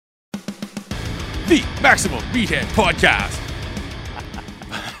the Maximum Meathead Podcast.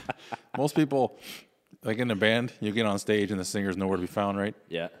 Most people, like in a band, you get on stage and the singer's nowhere to be found, right?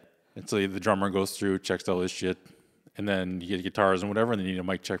 Yeah. And so the drummer goes through, checks all his shit, and then you get guitars and whatever, and then you need a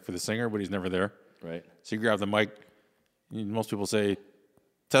mic check for the singer, but he's never there. Right. So you grab the mic. Most people say,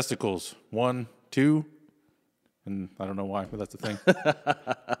 testicles, 1, 2, and I don't know why, but that's the thing.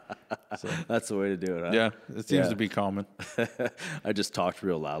 So, that's the way to do it, huh? Yeah, it seems to be common. I just talked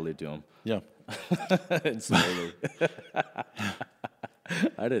real loudly to him. Yeah. And slowly.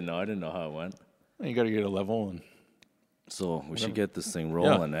 I didn't know how it went. You got to get a level. And so we should get this thing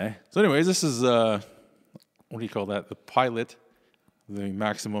rolling, eh? So anyways, this is, what do you call that? The pilot, the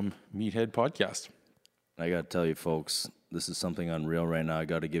Maximum Meathead Podcast. I got to tell you, folks, this is something unreal right now. I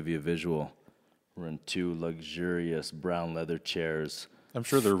got to give you a visual. We're in 2 luxurious brown leather chairs. I'm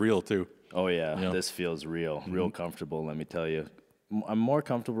sure they're real, too. Oh, yeah. This feels real. Real comfortable, let me tell you. I'm more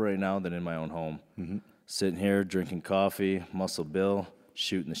comfortable right now than in my own home. Sitting here, drinking coffee, Muscle Bill,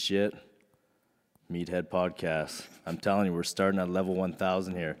 shooting the shit. Meathead Podcast. I'm telling you, we're starting at level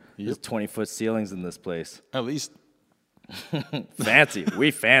 1,000 here. There's 20-foot ceilings in this place. At least. Fancy.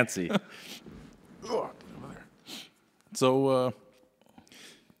 We fancy. So,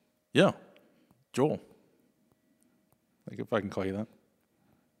 yeah. Joel. Like, if I can call you that.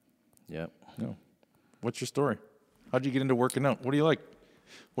 Yep. No. What's your story? How'd you get into working out? What do you like?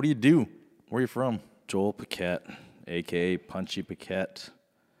 What do you do? Where are you from? Joel Paquette, a.k.a. Punchy Paquette.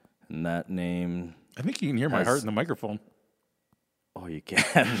 And that name... I think you can hear my heart in the microphone. Oh, you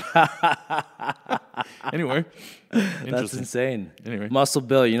can. Anyway. That's insane. Anyway. Muscle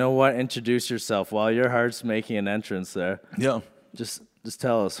Bill, you know what? Introduce yourself while your heart's making an entrance there. Yeah. Just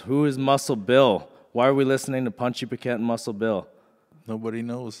tell us, who is Muscle Bill? Why are we listening to Punchy Paquette and Muscle Bill? Nobody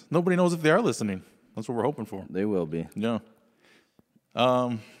knows. Nobody knows if they are listening. That's what we're hoping for. They will be. Yeah.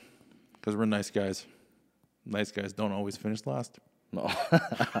 Because we're nice guys. Nice guys don't always finish last. No.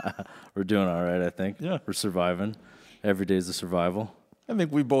 We're doing all right, I think. Yeah. We're surviving. Every day's a survival. I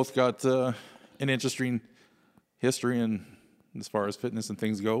think we both got an interesting history in as far as fitness and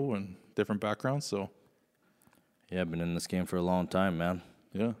things go and different backgrounds. So, yeah, I've been in this game for a long time, man.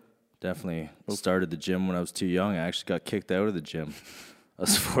 Yeah. Definitely started the gym when I was too young. I actually got kicked out of the gym. I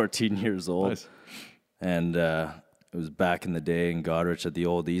was 14 years old. Nice. And it was back in the day in Goderich at the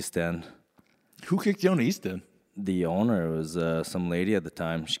old East End. Who kicked you on the East End? The owner was some lady at the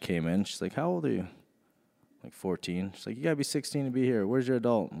time. She came in. She's like, how old are you? Like 14. She's like, you got to be 16 to be here. Where's your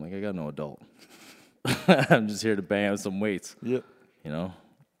adult? I'm like, I got no adult. I'm just here to bang out some weights. Yep. You know?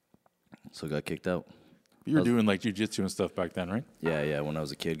 So I got kicked out. You were doing like jiu-jitsu and stuff back then, right? Yeah. When I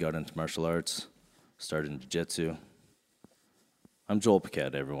was a kid, got into martial arts. Started in jiu-jitsu. I'm Joel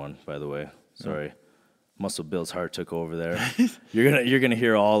Paquette, everyone, by the way. Sorry. Yeah. Muscle Bill's heart took over there. You're gonna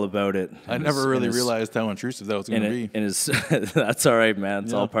hear all about it. I never really realized how intrusive that was going to be. And that's all right, man.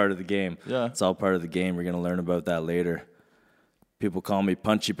 It's all part of the game. Yeah. It's all part of the game. We're gonna learn about that later. People call me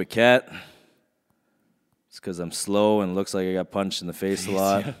Punchy Paquette. It's because I'm slow and looks like I got punched in the face a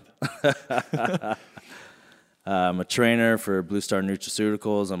lot. I'm a trainer for Blue Star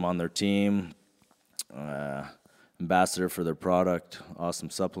Nutraceuticals. I'm on their team. Ambassador for their product, Awesome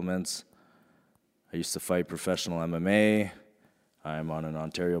Supplements. I used to fight professional MMA. I'm on an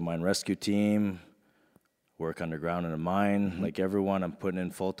Ontario mine rescue team. Work underground in a mine. Like everyone, I'm putting in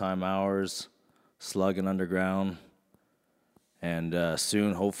full-time hours, slugging underground. And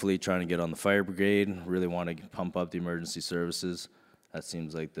soon, hopefully, trying to get on the fire brigade. Really want to pump up the emergency services. That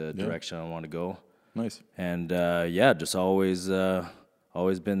seems like the direction I want to go. Nice. And just always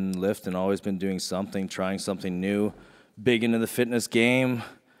been lifting, always been doing something, trying something new. Big into the fitness game.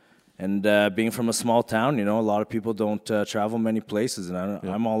 And being from a small town, you know, a lot of people don't travel many places, and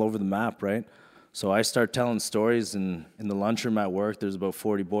I'm all over the map, right? So I start telling stories in the lunchroom at work. There's about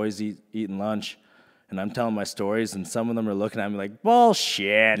 40 boys eating lunch, and I'm telling my stories, and some of them are looking at me like,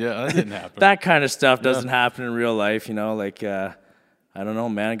 bullshit. Yeah, that didn't happen. That kind of stuff doesn't happen in real life, you know, like, I don't know,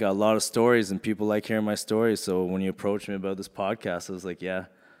 man. I got a lot of stories, and people like hearing my stories. So when you approached me about this podcast, I was like, yeah,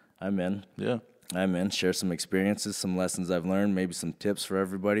 I'm in. Yeah. I'm in. Share some experiences, some lessons I've learned, maybe some tips for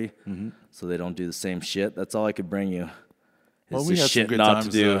everybody so they don't do the same shit. That's all I could bring you. Well, we had some good times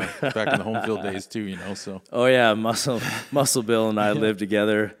back in the home field days too, you know. So. Oh yeah, Muscle Bill and I lived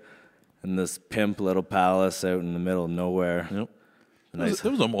together in this pimp little palace out in the middle of nowhere. Yep. Nice.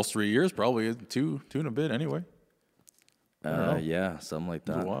 It was almost 3 years, probably two and a bit, anyway. Yeah, something like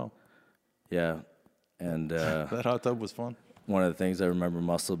that. It was a while. Yeah, and that hot tub was fun. One of the things I remember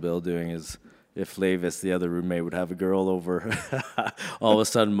Muscle Bill doing is if Lavis, the other roommate, would have a girl over, all of a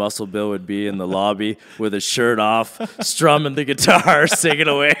sudden Muscle Bill would be in the lobby with his shirt off, strumming the guitar, singing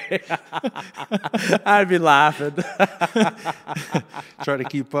away. I'd be laughing. Try to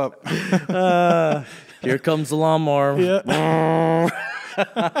keep up. Here comes the lawnmower. Yeah.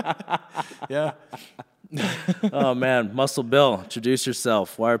 Yeah. Oh, man. Muscle Bill, introduce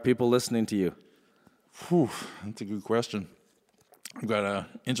yourself. Why are people listening to you? Whew, that's a good question. I've got an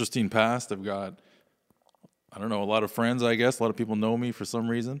interesting past. I've got, I don't know, a lot of friends, I guess. A lot of people know me for some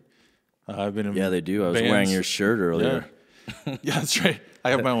reason. I've been in Yeah, they do. I was bands. wearing your shirt earlier. Yeah. Yeah, that's right.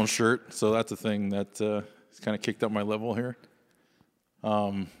 I have my own shirt, so that's a thing that has kind of kicked up my level here.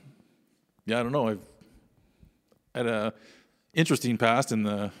 Yeah, I don't know. I've had a interesting past in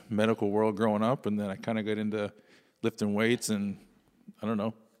the medical world growing up, and then I kind of got into lifting weights, and I don't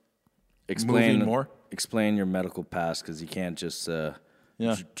know, moving more. Explain your medical past, because you can't just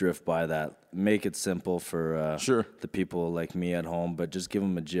drift by that. Make it simple for Sure. the people like me at home, but just give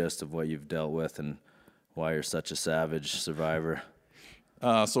them a gist of what you've dealt with and why you're such a savage survivor.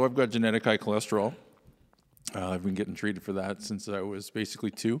 So I've got genetic high cholesterol. I've been getting treated for that since I was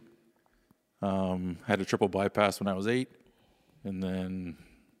basically 2. Had a triple bypass when I was 8, and then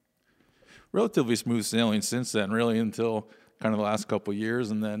relatively smooth sailing since then, really until kind of the last couple of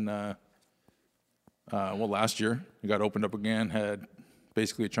years. And then, last year I got opened up again, had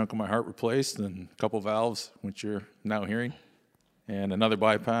basically a chunk of my heart replaced and a couple valves, which you're now hearing, and another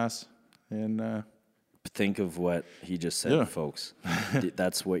bypass. And Think of what he just said, folks.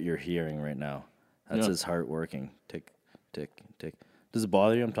 That's what you're hearing right now. That's his heart working. Tick, tick, tick. Does it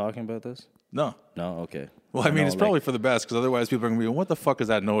bother you I'm talking about this? No. Okay. Well, I mean, it's probably for the best, because otherwise people are going to be going, what the fuck is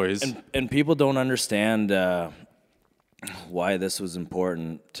that noise? And people don't understand why this was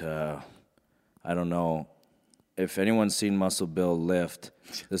important. I don't know. If anyone's seen Muscle Bill lift,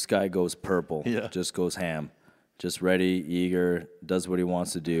 this guy goes purple. Yeah. Just goes ham. Just ready, eager, does what he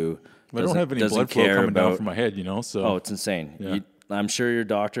wants to do. I don't have any blood flow coming down from my head, so. Oh, it's insane. Yeah. I'm sure your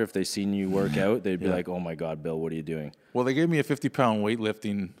doctor, if they seen you work out, they'd be like, oh my God, Bill, what are you doing? Well, they gave me a 50-pound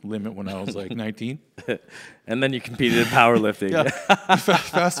weightlifting limit when I was like 19. And then you competed in powerlifting. Yeah.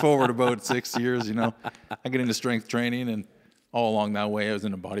 Fast forward about 6 years, I get into strength training, and all along that way I was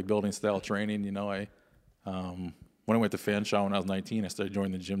into bodybuilding style training. When I went to Fanshawe when I was 19, I started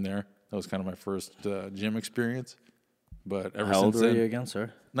joining the gym there. That was kind of my first gym experience. But ever How old since were then, you again,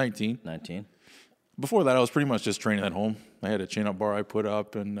 sir? 19. 19. Before that, I was pretty much just training at home. I had a chin-up bar I put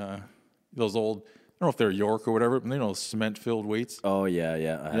up, and those old, I don't know if they're York or whatever, but cement-filled weights. Oh, yeah.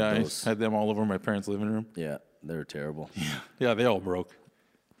 I had those. I had them all over my parents' living room. Yeah, they're terrible. Yeah, they all broke.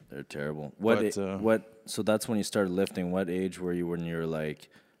 They're terrible. So that's when you started lifting. What age were you when you were like,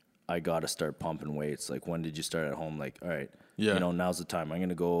 I got to start pumping weights? Like, when did you start at home? Like, all right, now's the time. I'm going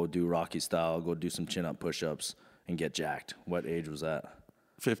to go do Rocky style, go do some chin-up push-ups and get jacked. What age was that?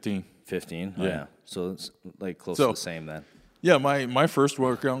 15. 15? Yeah. Oh, yeah. So it's like close to the same then. Yeah, my first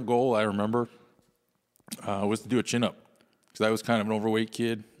workout goal, I remember, was to do a chin-up. Because I was kind of an overweight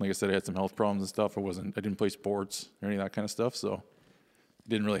kid. Like I said, I had some health problems and stuff. I didn't play sports or any of that kind of stuff, so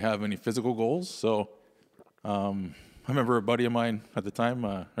didn't really have any physical goals. So I remember a buddy of mine at the time,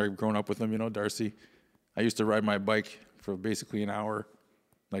 I'd grown up with him, Darcy. I used to ride my bike for basically an hour,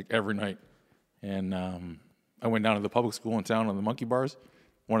 like every night. And I went down to the public school in town on the monkey bars,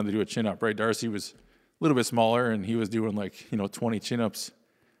 wanted to do a chin-up, right? Darcy was a little bit smaller, and he was doing 20 chin-ups,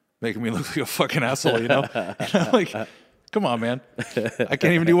 making me look like a fucking asshole, And I'm like, come on, man. I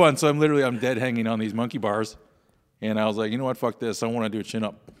can't even do one. So I'm dead hanging on these monkey bars. And I was like, you know what, fuck this. I want to do a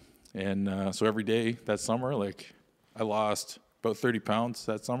chin-up. And so every day that summer, I lost about 30 pounds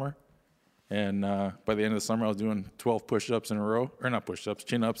that summer. And by the end of the summer, I was doing 12 push-ups in a row. Or not push-ups,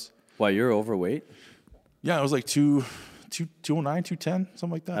 chin-ups. Why, you're overweight? Yeah, I was like 209, 210,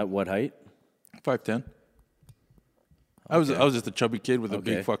 something like that. At what height? 5'10". I was just a chubby kid with a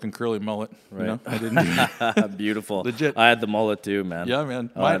big fucking curly mullet. Right. I didn't. Beautiful. Legit. I had the mullet too, man. Yeah,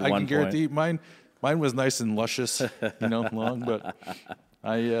 man. I can guarantee mine was nice and luscious, long. But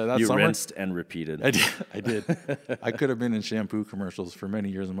that you summer, rinsed and repeated. I did. I could have been in shampoo commercials for many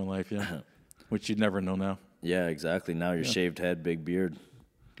years of my life, which you'd never know now. Yeah, exactly. Now you're shaved head, big beard.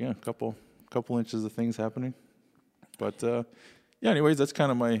 Yeah, a couple inches of things happening. But anyways, that's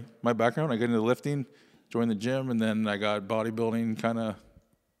kind of my background. I got into lifting, joined the gym, and then I got bodybuilding.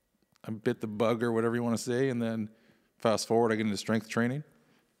 I bit the bug or whatever you want to say, and then fast forward, I get into strength training.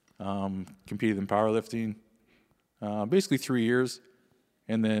 Competed in powerlifting, basically 3 years,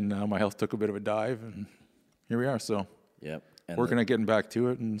 and then my health took a bit of a dive, and here we are. So, yep, working at getting back to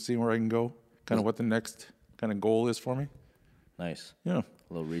it and seeing where I can go. Kind of what the next kind of goal is for me. Nice. Yeah.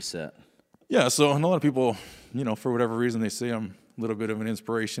 A little reset. Yeah, so and a lot of people, for whatever reason, they say I'm a little bit of an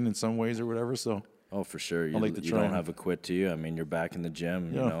inspiration in some ways or whatever. So Oh, for sure. You, like to you try don't and- have a quit to you. I mean, you're back in the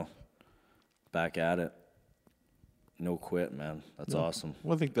gym, Yeah. back at it. No quit, man. That's awesome.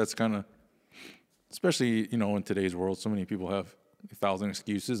 Well, I think that's kind of, especially, in today's world, so many people have 1,000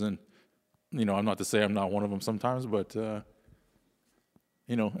 excuses. And, I'm not to say I'm not one of them sometimes, but,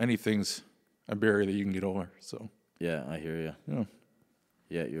 anything's a barrier that you can get over. So, Yeah, I hear you. yeah.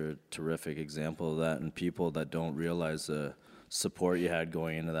 Yeah, you're a terrific example of that. And people that don't realize the support you had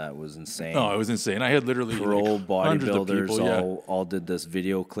going into that was insane. Oh, it was insane. I had literally Pro hundreds of bodybuilders people, all did this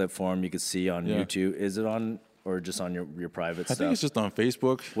video clip for him. You could see on Yeah. YouTube. Is it on or just on your private I stuff? think it's just on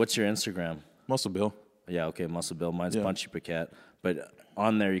Facebook. What's your Instagram? Muscle Bill. Yeah, okay, Muscle Bill. Mine's Yeah. Punchy Paquette. But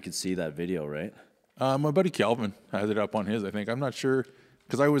on there, you could see that video, right? My buddy Calvin has it up on his, I think. I'm not sure,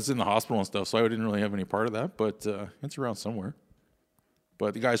 because I was in the hospital and stuff, so I didn't really have any part of that, but it's around somewhere.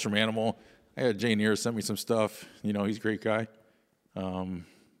 But the guys from Animal, I had Jay Neer sent me some stuff. He's a great guy.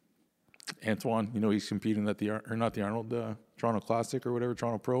 Antoine, he's competing at not the Arnold, Toronto Classic or whatever,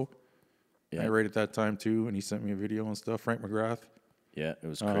 Toronto Pro. Yeah. I right at that time too, and he sent me a video and stuff. Frank McGrath. Yeah, it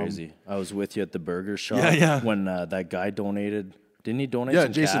was crazy. I was with you at the burger shop yeah. when that guy donated. Didn't he donate Yeah,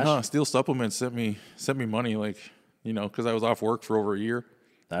 some Jason cash? Steel Supplements sent me money, because I was off work for over a year.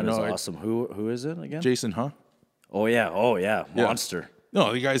 That is awesome. Who is it again? Jason, Oh, yeah. Monster.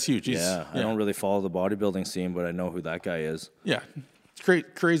 No, the guy's huge. I don't really follow the bodybuilding scene, but I know who that guy is. Yeah,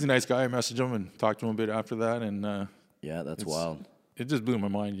 crazy nice guy. I messaged him and talked to him a bit after that, and Yeah, that's wild. it just blew my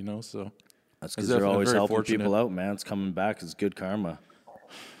mind, So That's I was because you're definitely always very helping fortunate. people out, man. It's coming back. It's good karma.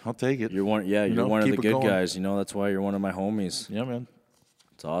 I'll take it. You're one. Yeah, you're one of keep the it good going. guys. That's why you're one of my homies. Yeah, man.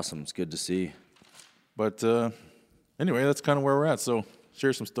 It's awesome. It's good to see. But anyway, that's kind of where we're at. So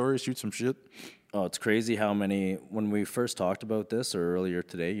share some stories, shoot some shit. Oh, it's crazy how many. When we first talked about this, or earlier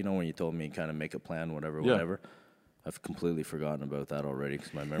today, when you told me kind of make a plan, whatever. I've completely forgotten about that already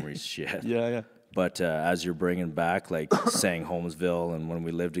because my memory's shit. Yeah. But as you're bringing back, like saying Holmesville and when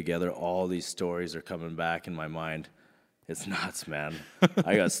we lived together, all these stories are coming back in my mind. It's nuts, man.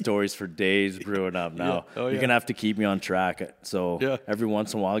 I got stories for days brewing up now. Yeah. Oh, You're yeah. going to have to keep me on track. So Yeah. every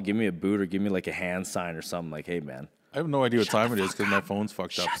once in a while, give me a boot or give me like a hand sign or something like, hey, man. I have no idea what time it is because my phone's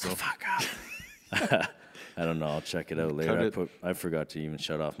fucked up. So Fuck up. I don't know. I'll check it out later. Cut it. I forgot to even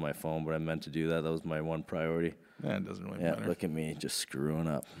shut off my phone, but I meant to do that. That was my one priority. it doesn't really Yeah, matter. look at me just screwing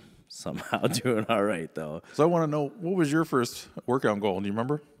up. Somehow doing all right, though. So I want to know, what was your first workout goal? Do you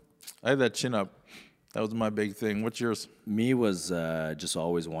remember? I had that chin up. That was my big thing. What's yours? Me was just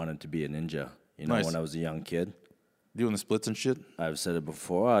always wanted to be a ninja. Nice. When I was a young kid. Doing the splits and shit? I've said it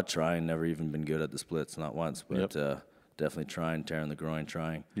before. Trying, never even been good at the splits, not once, but definitely trying, tearing the groin,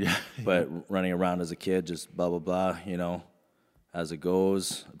 trying. Yeah. But running around as a kid, just blah, blah, blah, as it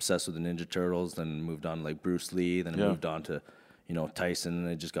goes. Obsessed with the Ninja Turtles, then moved on to like Bruce Lee, then moved on to, Tyson, and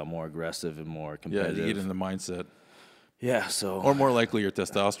it just got more aggressive and more Yeah, competitive. you get in the mindset. Yeah, so. Or more likely your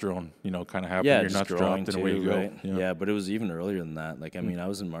testosterone, kind of happen. Yeah, Your just nuts growing dropped and too, away you go. right? Yeah, but it was even earlier than that. Like, I mean, I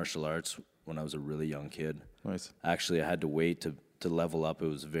was in martial arts when I was a really young kid. Nice. Actually, I had to wait to level up. It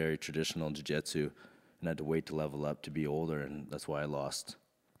was very traditional jiu-jitsu, and I had to wait to level up to be older, and that's why I lost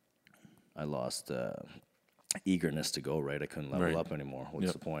eagerness to go, right? I couldn't level up anymore.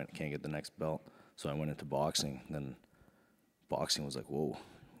 What's the point? I can't get the next belt. So I went into boxing. Then boxing was like, whoa,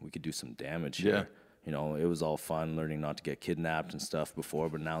 we could do some damage here. It was all fun learning not to get kidnapped and stuff before,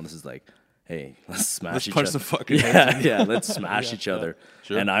 but now this is like, hey, let's smash each punch other. some fucking heads. Yeah, let's smash each other.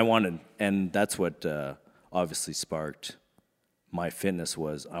 Sure. And that's what obviously sparked my fitness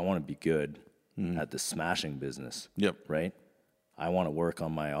was I want to be good at the smashing business. Yep. Right? I want to work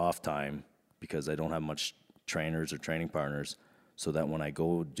on my off time because I don't have much trainers or training partners, so that when I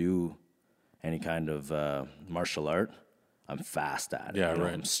go do any kind of martial art, I'm fast at it. Yeah,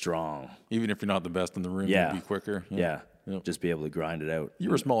 right. I'm strong. Even if you're not the best in the room, Yeah. you'll be quicker. Yeah. Yep. Just be able to grind it out. You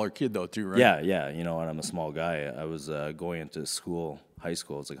were a smaller kid, though, too, right? Yeah. And I'm a small guy. I was going into high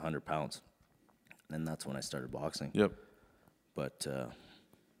school, it's like 100 pounds. And that's when I started boxing. Yep. But, I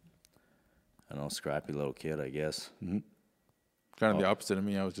don't know, scrappy little kid, I guess. Kind of the opposite of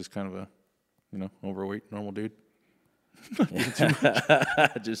me. I was just kind of a, overweight, normal dude.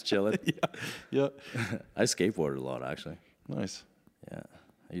 Just chilling. Yeah. I skateboarded a lot, actually. Nice. Yeah,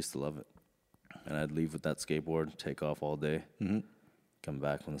 I used to love it. And I'd leave with that skateboard, take off all day, come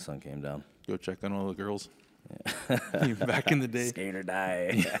back when the sun came down. Go check on all the girls. Even back in the day. Skate or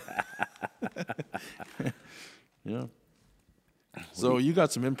die. Yeah. So you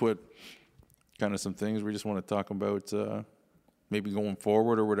got some input, kind of some things we just want to talk about, maybe going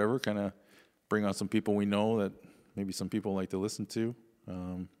forward or whatever, kind of bring on some people we know that maybe some people like to listen to.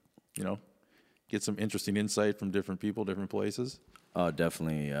 get some interesting insight from different people, different places. Oh,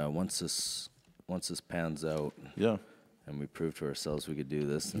 definitely. Once this pans out, Yeah. and we prove to ourselves we could do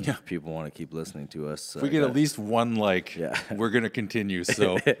this, and Yeah. if people want to keep listening to us, If we get at least one like, we're gonna continue.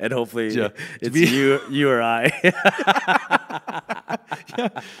 So and hopefully Yeah. it's you or I.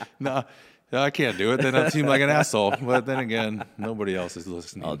 no, I can't do it. Then I seem like an asshole. But then again, nobody else is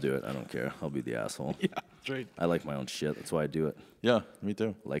listening. I'll do it. I don't care. I'll be the asshole. Yeah, that's right. I like my own shit. That's why I do it. Yeah, me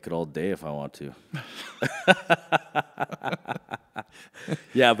too. Like it all day if I want to.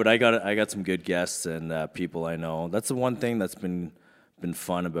 Yeah, but I got some good guests and people I know. That's the one thing that's been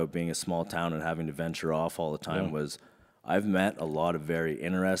fun about being a small town and having to venture off all the time was I've met a lot of very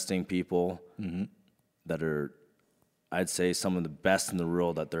interesting people that are, I'd say, some of the best in the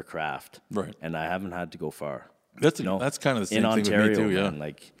world at their craft. Right. And I haven't had to go far. That's kind of the same in thing Ontario, with me too. Yeah, man,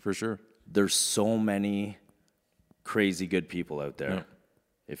 like for sure. there's so many crazy good people out there. Yeah.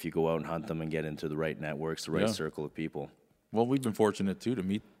 If you go out and hunt them and get into the right networks, the right circle of people. Well, we've been fortunate too to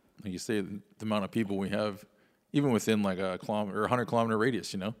meet, like you say, the amount of people we have, even within like a kilometer or 100-kilometer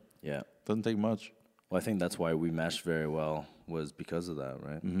radius. You know, Yeah. doesn't take much. Well, I think that's why we meshed very well was because of that,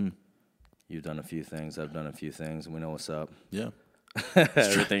 right? Mm-hmm. You've done a few things, I've done a few things, and we know what's up. Yeah.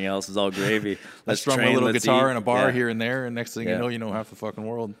 Everything else is all gravy. Let's strum a little guitar eat. in a bar here and there, and next thing you know half the fucking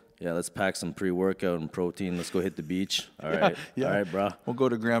world. Yeah, let's pack some pre-workout and protein. Let's go hit the beach. All right. Yeah. All right, bro. We'll go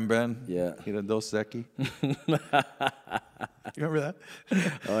to Grand Bend. Yeah. Get a Dos Equis. You remember that?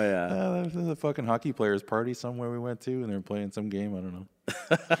 Oh, yeah. There was a fucking hockey players party somewhere we went to, and they were playing some game. I don't know.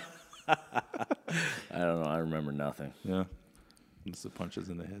 I don't know. I remember nothing. Yeah. Just the punches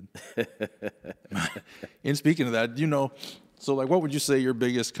in the head. And speaking of that, so like what would you say your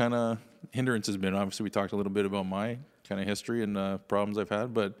biggest kind of hindrance has been? Obviously, we talked a little bit about my kind of history and problems I've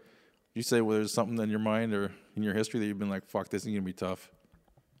had, but you say there's something in your mind or in your history that you've been like, fuck, this is going to be tough.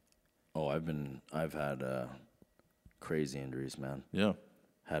 Oh, I've had crazy injuries, man. Yeah.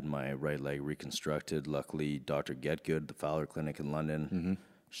 Had my right leg reconstructed. Luckily, Dr. Getgood, the Fowler Clinic in London,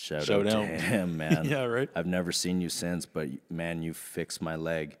 shout out to him, man. Yeah, right. I've never seen you since, but man, you fixed my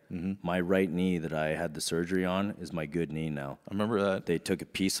leg. My right knee that I had the surgery on is my good knee now. I remember that. They took a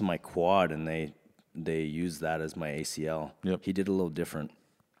piece of my quad and they used that as my ACL. Yep. He did a little different.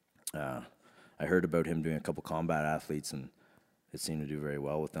 I heard about him doing a couple combat athletes, and it seemed to do very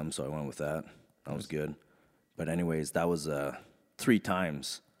well with them, so I went with that. That was good. But anyways, that was 3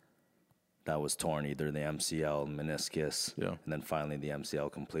 times that was torn, either the MCL, meniscus, and then finally the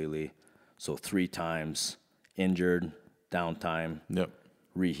MCL completely. So 3 times injured, downtime,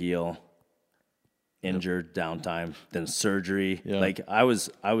 reheal, injured, downtime, then surgery. Yeah. Like I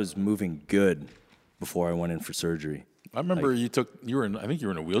was moving good before I went in for surgery. I remember I think you were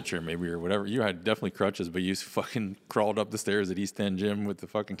in a wheelchair maybe or whatever. You had definitely crutches, but you fucking crawled up the stairs at East End Gym with the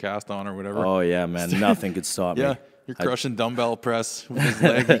fucking cast on or whatever. Oh yeah, man, nothing could stop me. Yeah, you're crushing dumbbell press with his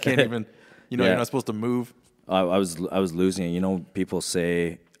leg. You can't even, you're not supposed to move. I was losing it. People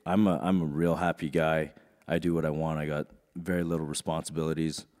say I'm a real happy guy. I do what I want. I got very little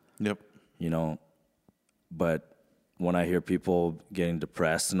responsibilities. Yep. But when I hear people getting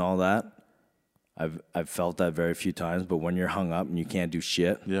depressed and all that, I've felt that very few times. But when you're hung up and you can't do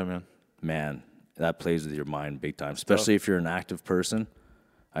shit, Yeah, man, that plays with your mind big time. Especially if you're an active person.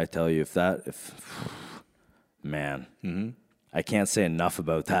 I tell you, man, I can't say enough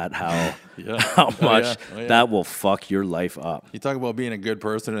about that. How much that will fuck your life up. You talk about being a good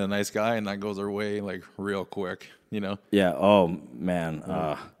person and a nice guy, and that goes our way like real quick. Yeah. Oh man,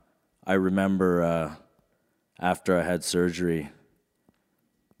 I remember after I had surgery,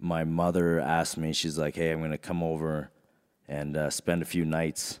 my mother asked me. She's like, "Hey, I'm going to come over and spend a few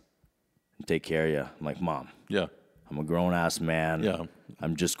nights and take care of you." I'm like, "Mom, Yeah. I'm a grown ass man. Yeah.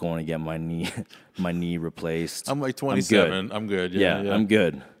 I'm just going to get my knee replaced. I'm like 27. I'm good. Yeah, I'm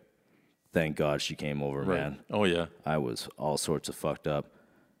good." Thank God she came over, Right. man. Oh yeah. I was all sorts of fucked up,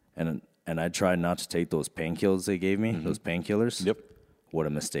 and I tried not to take those painkillers they gave me. Those painkillers. Yep. What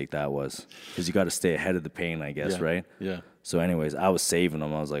a mistake that was, because you got to stay ahead of the pain, I guess, right? Yeah. So, anyways, I was saving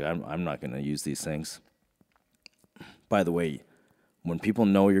them. I was like, I'm not going to use these things. By the way, when people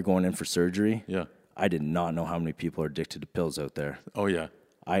know you're going in for surgery, I did not know how many people are addicted to pills out there. Oh yeah.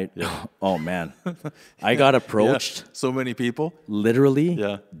 Oh man, I got approached. So many people.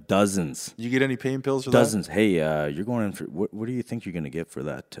 Literally, dozens. You get any pain pills for Dozens. Hey, you're going in for what do you think you're going to get for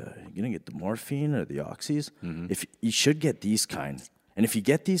that? You're going to get the morphine or the oxys? If you should get these kind, and if you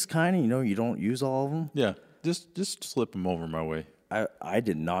get these kind, you don't use all of them. Yeah. Just slip them over my way. I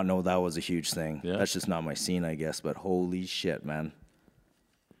did not know that was a huge thing. Yeah. That's just not my scene, I guess. But holy shit, man.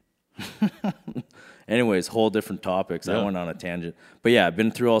 Anyways, whole different topics. Yeah. I went on a tangent. But yeah, I've been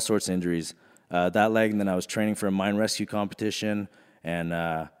through all sorts of injuries. that leg, and then I was training for a mine rescue competition, and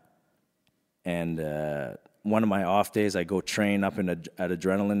one of my off days, I go train up at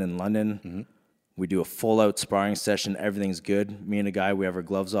Adrenaline in London. Mm-hmm. We do a full-out sparring session. Everything's good. Me and a guy, we have our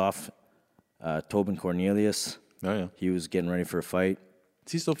gloves off, Tobin Cornelius. Oh, yeah. He was getting ready for a fight.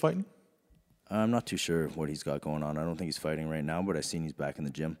 Is he still fighting? I'm not too sure what he's got going on. I don't think he's fighting right now, but I seen he's back in the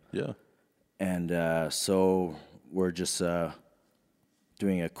gym. Yeah. And so we're just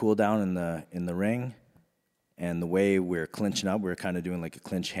doing a cool down in the ring. And the way we're clinching up, we're kind of doing like a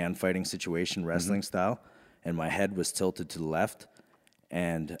clinch hand fighting situation, wrestling style. And my head was tilted to the left.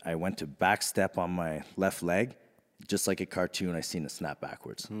 And I went to back step on my left leg. Just like a cartoon, I seen it snap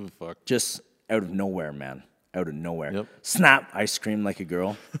backwards. Oh, fuck. Just out of nowhere, man. Out of nowhere. Yep. Snap! I screamed like a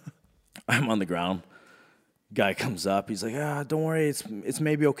girl. I'm on the ground. Guy comes up. He's like, don't worry. It's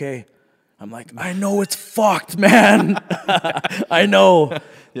maybe okay. I'm like, I know it's fucked, man. I know.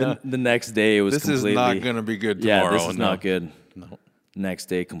 Yeah. The next day, it was this completely... is not going to be good tomorrow. Yeah, this is not good. No. Next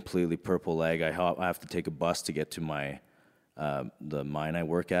day, completely purple leg. I have to take a bus to get to my the mine I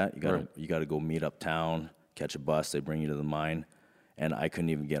work at. You got to go meet uptown, catch a bus. They bring you to the mine. And I couldn't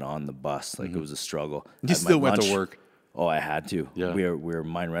even get on the bus. Like, it was a struggle. You still went to work? Oh, I had to. Yeah. We're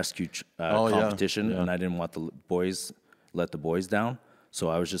mine rescue competition, Yeah. and I didn't want let the boys down. So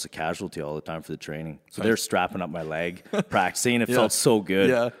I was just a casualty all the time for the training. So they're strapping up my leg, practicing. It felt so good.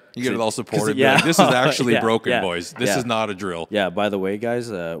 Yeah, you get it all supported. Yeah. Like, this is actually Yeah, broken, yeah, boys. This yeah. is not a drill. Yeah, by the way, guys,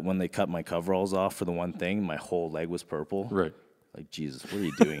 when they cut my coveralls off for the one thing, my whole leg was purple. Right. Like, Jesus, what are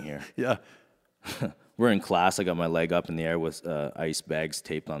you doing here? Yeah. We're in class. I got my leg up in the air with ice bags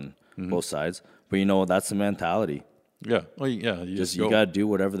taped on both sides. But you know, that's the mentality. Yeah. Well, yeah. You You got to do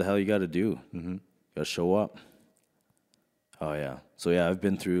whatever the hell you got to do. Mm-hmm. Got to show up. Oh, yeah. So, yeah, I've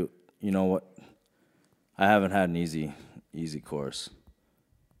been through, you know what? I haven't had an easy course.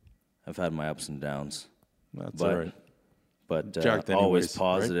 I've had my ups and downs. That's all right. But Jacked always anyways,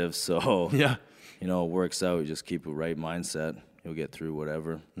 positive. right? So, Yeah. you know, it works out. You just keep a right mindset. You'll get through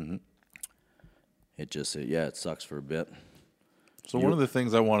whatever. Mm-hmm. It sucks for a bit. So one of the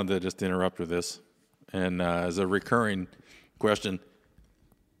things I wanted to just interrupt with this, and as a recurring question,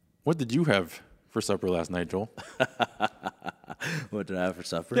 what did you have for supper last night, Joel? What did I have for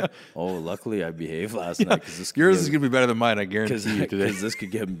supper? Yeah. Oh, luckily I behaved last night. Cause Yours is going to be better than mine, I guarantee you today. Because this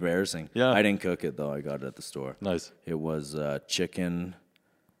could get embarrassing. Yeah. I didn't cook it, though. I got it at the store. Nice. It was chicken,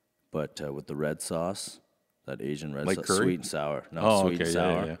 but with the red sauce, that Asian red Like sauce. curry? Sweet and sour. No, sweet and okay,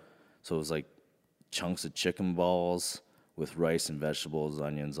 sour. yeah. So it was like chunks of chicken balls with rice and vegetables,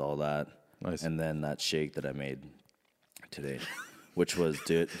 onions, all that. Nice. And then that shake that I made today, which was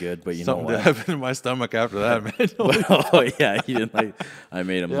good. But you Something know what? happened in my stomach after that, man. Oh yeah, you didn't like. I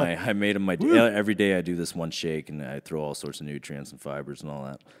made him my. Every day I do this one shake, and I throw all sorts of nutrients and fibers and all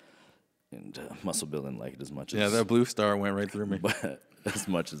that, and muscle building like it as much. Yeah, as, that blue star went right through me. but as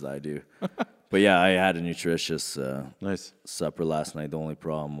much as I do. But yeah, I had a nutritious Nice. supper last night. The only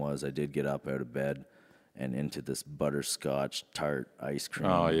problem was I did get up out of bed and into this butterscotch tart ice cream.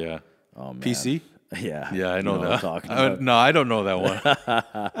 Oh yeah. Oh man. PC. Yeah. Yeah, I know what I'm that. talking about. No, I don't know that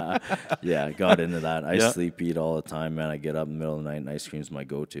one. Yeah, I got into that. I Yeah. sleep eat all the time, man. I get up in the middle of the night and ice cream's my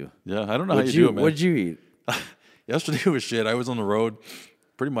go-to. Yeah, I don't know how you do it, man. What'd you eat? Yesterday was shit. I was on the road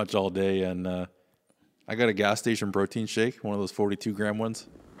pretty much all day, and I got a gas station protein shake, one of those 42-gram ones.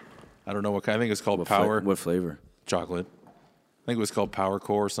 I don't know what kind. I think it's called Power What flavor? Chocolate. I think it was called Power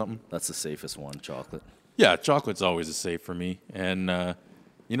Core or something. That's the safest one, chocolate. Yeah, chocolate's always a safe for me. And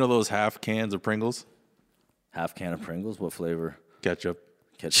you know those half cans of Pringles? Half can of Pringles? What flavor? Ketchup.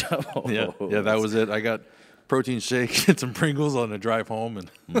 Ketchup? Oh, Yeah, that was it. I got protein shake and some Pringles on the drive home,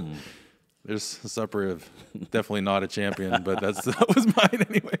 and there's supper of definitely not a champion, but that was mine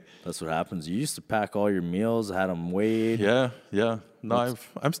anyway. That's what happens. You used to pack all your meals, had them weighed. Yeah. No,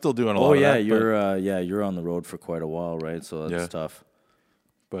 I'm still doing a lot. Oh of yeah, that, you're on the road for quite a while, right? So that's tough.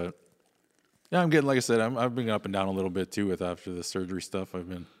 But yeah, I'm getting, like I said, I've been up and down a little bit too with after the surgery stuff. I've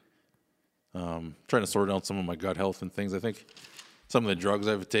been trying to sort out some of my gut health and things. I think some of the drugs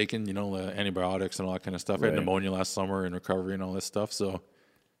I've taken, you know, the antibiotics and all that kind of stuff. I had pneumonia last summer and recovery and all this stuff. So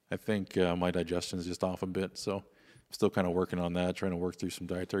I think my digestion is just off a bit. So I'm still kind of working on that, trying to work through some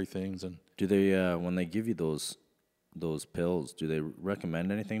dietary things. And do they, when they give you those pills, do they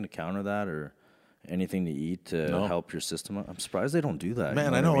recommend anything to counter that or anything to eat to help your system? I'm surprised they don't do that. Man,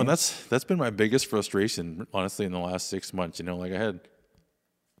 you know I know, what mean? and that's been my biggest frustration, honestly, in the last 6 months. You know, like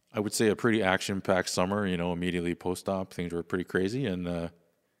I would say a pretty action-packed summer. You know, immediately post-op, things were pretty crazy, and you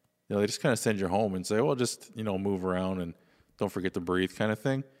know, they just kind of send you home and say, "Well, just move around and don't forget to breathe," kind of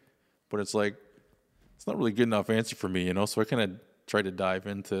thing. But it's like it's not really good enough answer for me, you know. So I kind of try to dive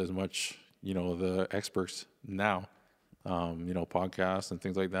into as much the experts now, podcasts and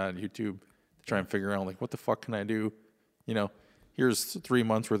things like that, YouTube, to try and figure out like, what the fuck can I do? Here's 3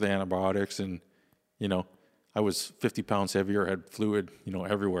 months worth of antibiotics, and, I was 50 pounds heavier, had fluid,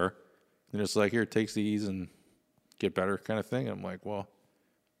 everywhere. And it's like, here, take these and get better kind of thing. And I'm like, well,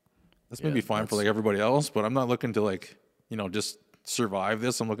 that's maybe fine for like everybody else, but I'm not looking to like, just survive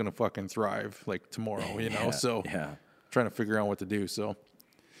this. I'm looking to fucking thrive like tomorrow, so trying to figure out what to do. So,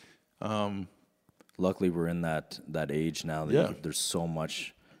 luckily we're in that age now that there's so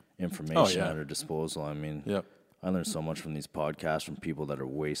much information at our disposal. I mean, I learned so much from these podcasts from people that are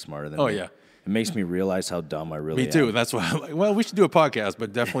way smarter than me. It makes me realize how dumb I really am. Me too. That's why I'm like, well, we should do a podcast,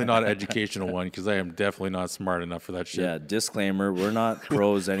 but definitely not an educational one, because I am definitely not smart enough for that shit. Yeah, disclaimer, we're not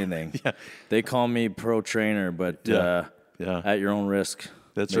pros anything. They call me pro trainer, but at your own risk,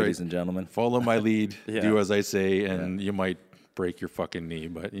 that's ladies and gentlemen. Follow my lead, do as I say, and you might break your fucking knee,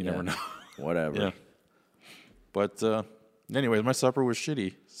 but you never know. Whatever. Yeah. But anyways, my supper was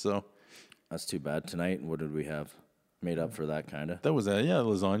shitty, so. That's too bad. Tonight, what did we have? Made up for that, kind of. That was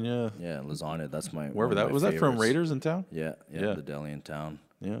lasagna. Yeah, lasagna. That's my wherever that was. That from Raiders in town. Yeah, the deli in town.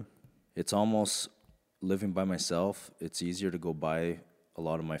 Yeah, it's almost living by myself. It's easier to go buy a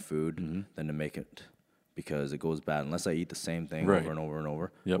lot of my food than to make it, because it goes bad unless I eat the same thing over and over and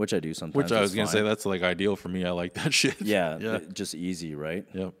over. Which I do sometimes. Which I was gonna say, that's like ideal for me. I like that shit. Yeah, just easy, right?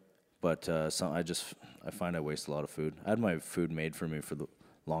 Yep. But I find I waste a lot of food. I had my food made for me for the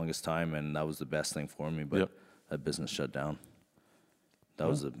longest time, and that was the best thing for me. But that business shut down. That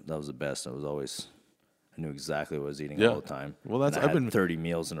was the best. I knew exactly what I was eating all the time. Well, I've been 30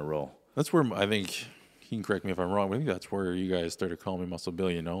 meals in a row. That's where I think, you can correct me if I'm wrong, but I think that's where you guys started calling me Muscle Bill.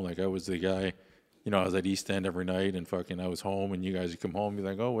 Like I was the guy, I was at East End every night, and fucking I was home, and you guys would come home and be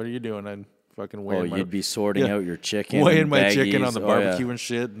like, oh, what are you doing? I'd fucking weigh. You'd be sorting out your chicken, weighing my chicken on the barbecue and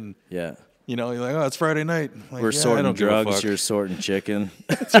shit, and you're like, oh, it's Friday night. Like, we're sorting drugs, you're sorting chicken.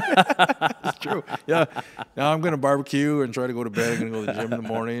 It's true. Yeah. Now I'm going to barbecue and try to go to bed. I'm going to go to the gym in the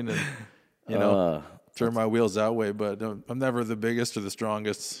morning and, turn my wheels that way. But I'm never the biggest or the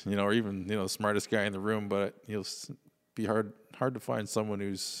strongest, or even, the smartest guy in the room. But it'll be hard to find someone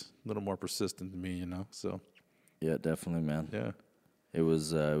who's a little more persistent than me, so. Yeah, definitely, man. Yeah. It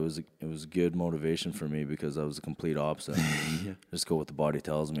was good motivation for me, because I was the complete opposite. Just go what the body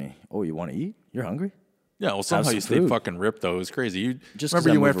tells me. Oh, you want to eat? You're hungry? Yeah, well, somehow you stayed fucking ripped, though. It was crazy. You just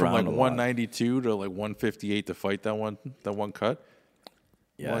remember you went from like 192 to like 158 to fight that one cut?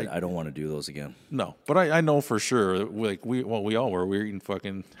 Yeah, I don't want to do those again. No, but I know for sure, like we all were. We were eating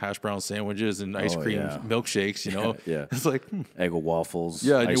fucking hash brown sandwiches and ice cream milkshakes, Yeah. It's like Eggo waffles.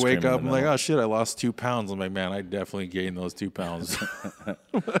 Yeah, and you wake up and like, oh shit, I lost 2 pounds. I'm like, man, I definitely gained those 2 pounds.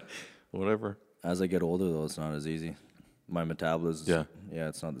 Whatever. As I get older, though, it's not as easy. My metabolism,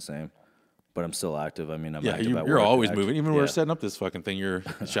 it's not the same. But I'm still active. I mean, I'm active at work. You're always moving. Even when we're setting up this fucking thing, you're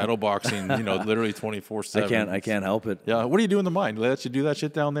shadow boxing, literally 24/7. I can't help it. Yeah. What do you do in the mine? They let you do that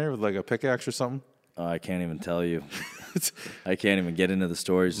shit down there with like a pickaxe or something? I can't even tell you. I can't even get into the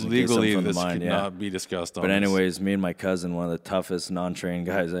stories. Legally, this could not be discussed on. But anyways, me and my cousin, one of the toughest non-trained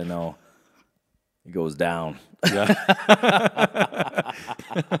guys I know, he goes down. Yeah.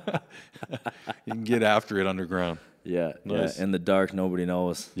 You can get after it underground. Yeah. Nice. Yeah. In the dark, nobody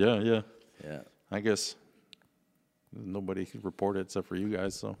knows. Yeah. Yeah. I guess nobody could report it except for you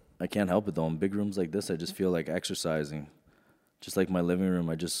guys, so. I can't help it, though. In big rooms like this, I just feel like exercising. Just like my living room,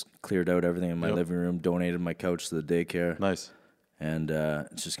 I just cleared out everything in my living room, donated my couch to the daycare. Nice. And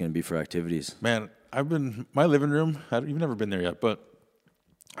it's just going to be for activities. Man, my living room, you've never been there yet, but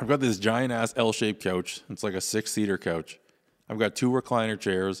I've got this giant-ass L-shaped couch. It's like a 6-seater couch. I've got 2 recliner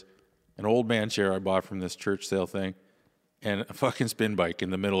chairs, an old man chair I bought from this church sale thing, and a fucking spin bike in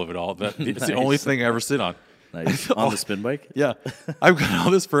the middle of it all. It's the only thing I ever sit on. Nice. On the spin bike? Yeah. I've got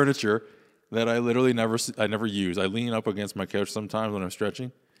all this furniture that I literally never use. I lean up against my couch sometimes when I'm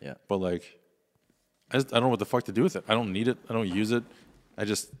stretching. Yeah. But like, I don't know what the fuck to do with it. I don't need it. I don't use it.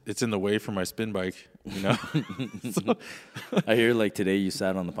 It's in the way for my spin bike, So, I hear like today you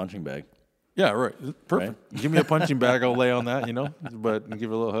sat on the punching bag. Yeah, right. Perfect. Right? Give me a punching bag, I'll lay on that, but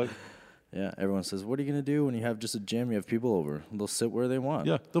give it a little hug. Yeah, everyone says, what are you going to do when you have just a gym, you have people over? They'll sit where they want.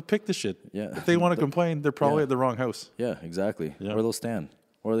 Yeah, they'll pick the shit. Yeah. If they want to complain, they're probably at the wrong house. Yeah, exactly. Yeah. Or they'll stand.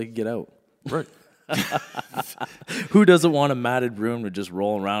 Or they can get out. Right. Who doesn't want a matted room to just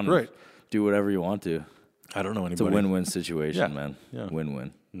roll around and do whatever you want to? I don't know anybody. It's a win-win situation, man. Yeah.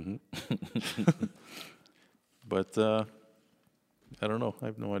 Win-win. Mm-hmm. But I don't know. I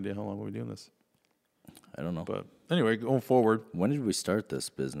have no idea how long we'll be doing this. I don't know. But anyway, going forward. When did we start this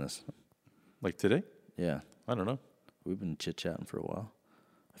business? Like today? Yeah. I don't know. We've been chit-chatting for a while.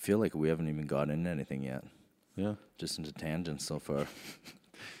 I feel like we haven't even gotten into anything yet. Yeah. Just into tangents so far.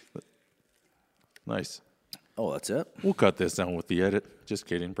 Nice. Oh, that's it? We'll cut this down with the edit. Just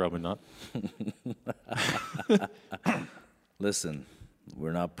kidding. Probably not. Listen,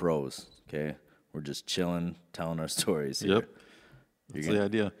 we're not pros, okay? We're just chilling, telling our stories here. Yep. That's the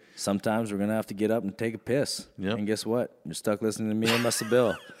idea. Sometimes we're going to have to get up and take a piss. Yep. And guess what? You're stuck listening to me and Muscle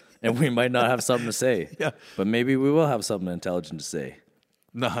Bill. And we might not have something to say. Yeah. But maybe we will have something intelligent to say.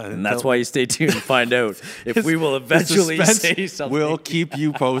 No, And that's why you stay tuned to find out if we will eventually say something. We'll keep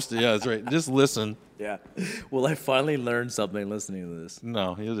you posted. Yeah, that's right. Just listen. Yeah. Will I finally learn something listening to this?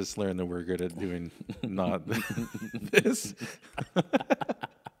 No, you'll just learn that we're good at doing not this.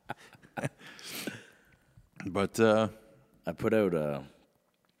 But I put out a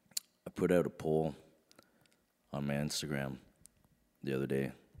poll on my Instagram the other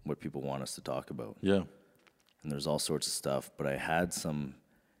day, what people want us to talk about. yeah, And there's all sorts of stuff, but I had some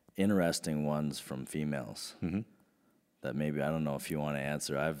interesting ones from females that maybe, I don't know if you want to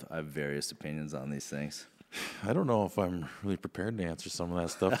answer. I have various opinions on these things. I don't know if I'm really prepared to answer some of that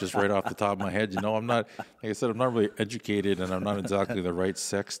stuff just right off the top of my head. You know, I'm not, like I said, I'm not really educated, and I'm not exactly the right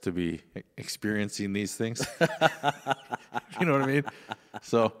sex to be experiencing these things. You know what I mean?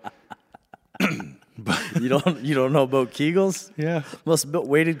 So, but You don't know about Kegels? yeah, Must have built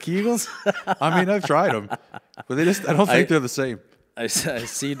weighted Kegels? I mean, I've tried them, but I don't think they're the same. I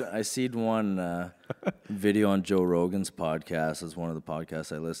seen one video on Joe Rogan's podcast. It's one of the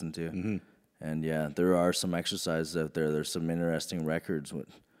podcasts I listen to. And yeah, there are some exercises out there. There's some interesting records with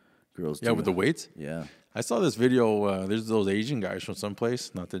girls do. Yeah, with the weights. Yeah. I saw this video. There's those Asian guys from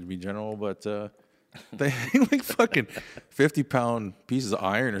someplace, not to be general, but they like fucking 50-pound pieces of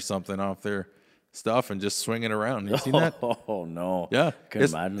iron or something off their stuff and just swinging around. You seen that? Oh no. Yeah, Couldn't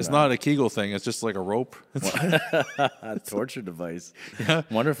imagine it's that. not a Kegel thing. It's just like a rope. A torture device. Yeah.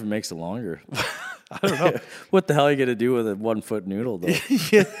 Wonder if it makes it longer. I don't know. What the hell are you gonna do with a 1 foot noodle though?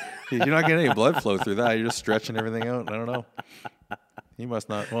 Yeah. You're not getting any blood flow through that. You're just stretching everything out. I don't know. He must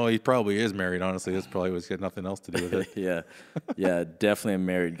not. Well, he probably is married. Honestly, this probably was got nothing else to do with it. yeah, definitely a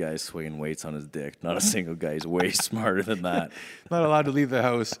married guy swinging weights on his dick. Not a single guy. He's way smarter than that. Not allowed to leave the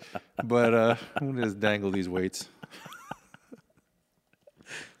house, but I'm gonna just dangle these weights.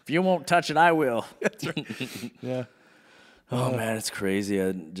 If you won't touch it, I will. Yeah. Oh man, it's crazy.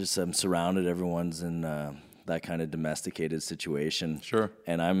 I'm surrounded. Everyone's in that kind of domesticated situation. Sure.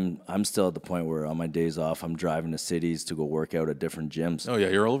 And I'm still at the point where on my days off, I'm driving to cities to go work out at different gyms. Oh yeah,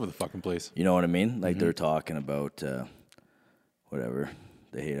 you're all over the fucking place. You know what I mean? Like they're talking about whatever.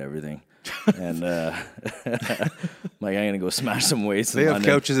 They hate everything. And like I'm gonna go smash some weights. They have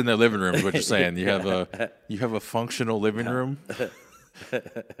couches in their living room. Is what you're saying? You have a functional living room.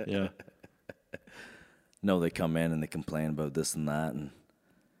 Yeah. No, they come in and they complain about this and that,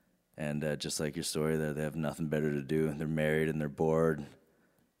 and just like your story there, they have nothing better to do. They're married and they're bored.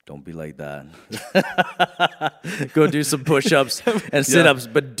 Don't be like that. Go do some push-ups and sit-ups,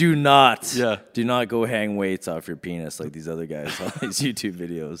 but do not go hang weights off your penis like these other guys on these YouTube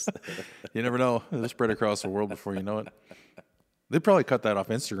videos. You never know. It'll spread across the world before you know it. They probably cut that off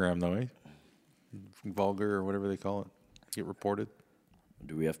Instagram though, eh? Vulgar or whatever they call it. Get reported.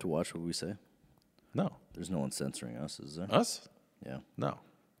 Do we have to watch what we say? No. There's no one censoring us, is there? Us? Yeah. No.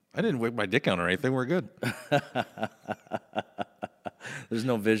 I didn't whip my dick out or anything. We're good. There's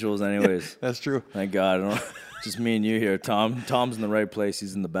no visuals anyways. That's true. Thank God. Just me and you here. Tom's in the right place.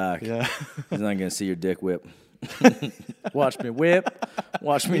 He's in the back. Yeah. He's not going to see your dick whip. Watch me whip.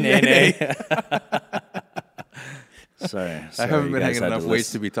 Watch me nay-nay. Sorry. I haven't been hanging enough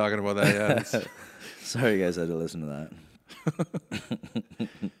weights to be talking about that yet. Sorry you guys had to listen to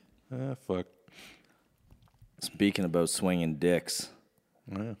that. Fuck. Speaking about swinging dicks,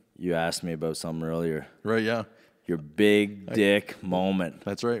 you asked me about something earlier. Right, yeah. Your big dick moment.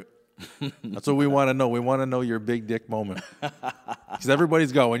 That's right. That's what we want to know. We want to know your big dick moment. Because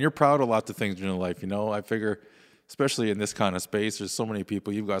everybody's got one. You're proud of lots of things in your life, you know? I figure, especially in this kind of space, there's so many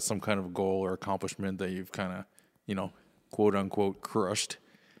people, you've got some kind of goal or accomplishment that you've kind of, you know, quote unquote crushed.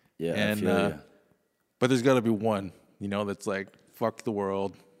 Yeah, and, I feel you. But there's got to be one, you know, that's like, fuck the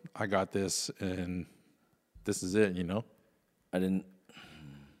world. I got this, and this is it, you know? The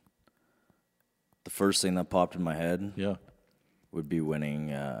first thing that popped in my head would be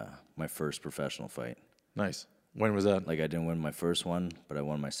winning my first professional fight. Nice. When was that? Like, I didn't win my first one, but I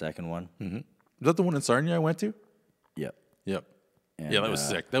won my second one. Mm-hmm. Was that the one in Sarnia I went to? Yep. And, yeah, that was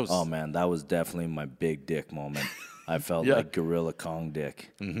sick. That was. Oh, man, that was definitely my big dick moment. I felt like Gorilla Kong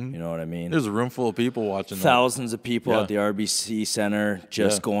dick. Mm-hmm. You know what I mean? There's a room full of people watching. Thousands of people at the RBC Center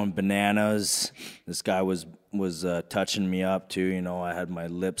just going bananas. This guy was was touching me up too. You know, I had my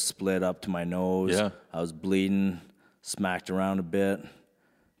lips split up to my nose. Yeah. I was bleeding, smacked around a bit.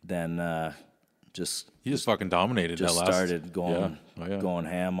 Then he just fucking dominated. Just that last, started going yeah. going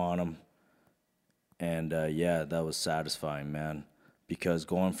ham on him. And that was satisfying, man. Because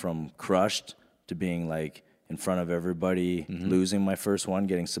going from crushed to being like in front of everybody, losing my first one,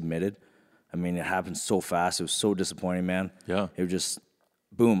 getting submitted. I mean, it happened so fast. It was so disappointing, man. Yeah. It was just,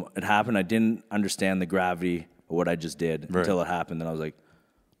 boom, it happened. I didn't understand the gravity of what I just did until it happened. Then I was like,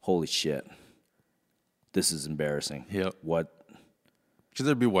 holy shit, this is embarrassing. Yep. What? Because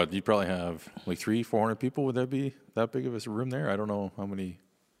there'd be what? You'd probably have like 300-400 people. Would that be that big of a room there? I don't know how many.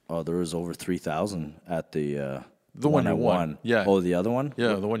 Oh, there was over 3,000 at the one I you won. Yeah. Oh, the other one?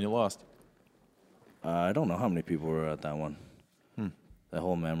 Yeah, the one you lost. I don't know how many people were at that one. That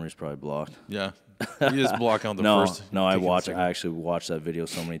whole memory's probably blocked. Yeah. You just block out the first. No, I actually watched that video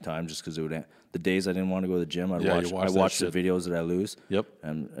so many times just because it would. The days I didn't want to go to the gym, I watch the videos that I lose. Yep.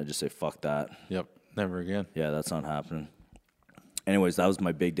 And I just say, fuck that. Yep. Never again. Yeah, that's not happening. Anyways, that was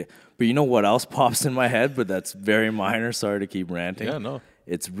my big day. But you know what else pops in my head? But that's very minor. Sorry to keep ranting. Yeah, no.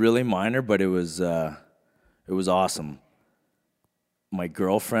 It's really minor, but it was awesome. My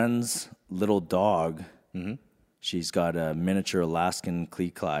girlfriend's little dog. She's got a miniature Alaskan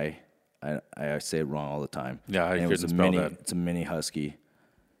Klee. I say it wrong all the time. Yeah, I couldn't spell that. It's a mini husky.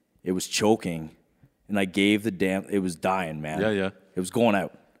 It was choking, and I gave it was dying, man. Yeah. It was going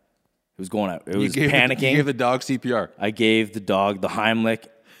out. It was panicking. You gave the dog CPR. I gave the dog the Heimlich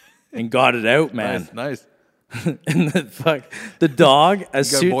and got it out, man. Nice. And the dog,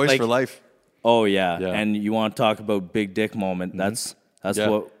 as You got soon boys like, for life. oh yeah. And you want to talk about big dick moment? That's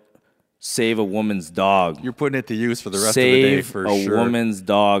what save a woman's dog. You're putting it to use for the rest of the day for sure. Save a woman's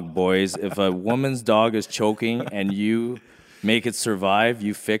dog, boys. If a woman's dog is choking and you make it survive,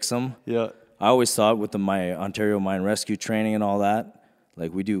 you fix them. Yeah. I always thought with my Ontario Mine Rescue training and all that,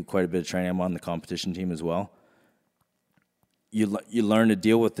 like we do quite a bit of training. I'm on the competition team as well. You learn to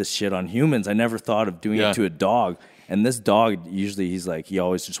deal with this shit on humans. I never thought of doing it to a dog. And this dog, usually he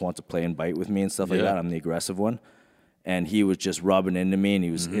always just wants to play and bite with me and stuff like that. I'm the aggressive one. And he was just rubbing into me, and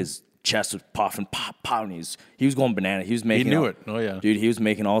his chest was puffing, pop, and he was going banana. He was making. He knew it. Oh yeah, dude. He was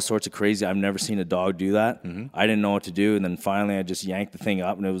making all sorts of crazy. I've never seen a dog do that. I didn't know what to do, and then finally I just yanked the thing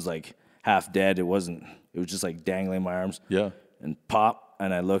up, and it was like half dead. It wasn't. It was just like dangling in my arms. Yeah. And pop,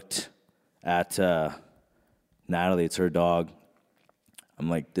 and I looked at Natalie. It's her dog. I'm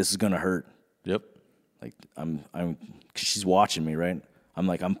like, this is gonna hurt. Yep. Like I'm, cause she's watching me, right? I'm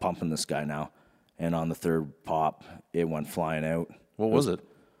like, I'm pumping this guy now, and on the third pop, it went flying out. What was it?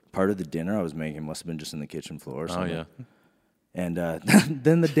 Part of the dinner I was making must have been just in the kitchen floor or something. Oh, yeah. And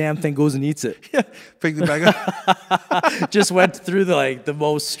then the damn thing goes and eats it. Yeah, pick the bag up. Just went through the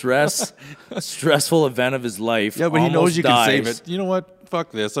most stressful event of his life. Yeah, but he knows you dies. can save it. You know what?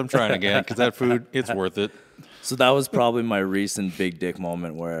 Fuck this. I'm trying again because that food, it's worth it. So that was probably my recent big dick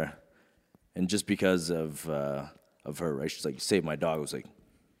moment where, and just because of her, right? She's like, you saved my dog. I was like,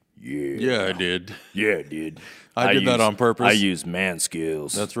 Yeah, I did. Yeah, dude. I did that on purpose. I use man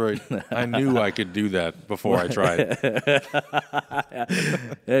skills. That's right. I knew I could do that before I tried.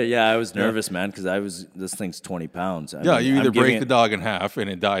 Yeah, I was nervous, man, because this thing's 20 pounds. You either break the dog in half and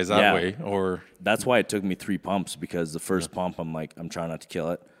it dies that way, or... That's why it took me 3 pumps, because the first pump, I'm like, I'm trying not to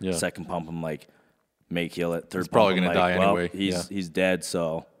kill it. Yeah. Second pump, I'm like, may kill it. Third It's probably pump, going to die anyway. He's dead,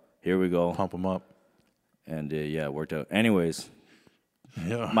 so here we go. Pump him up. And it worked out. Anyways,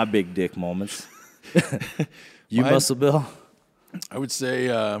 my big dick moments. You Muscle Bill? I would say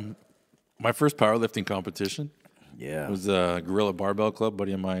my first powerlifting competition was a Gorilla Barbell Club.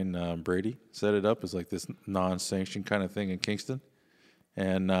 Buddy of mine, Brady, set it up as like this non-sanctioned kind of thing in Kingston.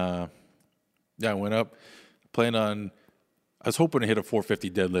 And I went up playing on. I was hoping to hit a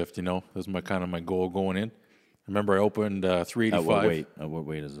 450 deadlift. That was my goal going in. I remember I opened 385. At what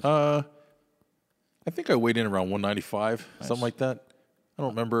weight is it? I think I weighed in around 195, something like that. I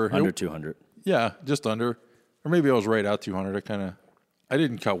don't remember. Under 200. Yeah, just under. Or maybe I was right at 200. I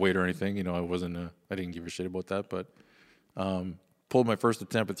didn't cut weight or anything. I didn't give a shit about that. But pulled my first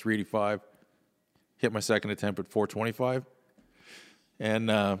attempt at 385, hit my second attempt at 425. And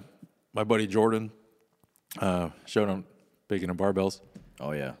my buddy Jordan showed him big into barbells.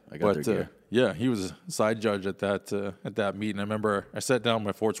 Oh, yeah. I got their gear. Yeah, he was a side judge at that meet. And I remember I sat down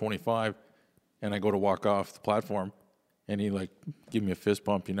my 425, and I go to walk off the platform, and he, give me a fist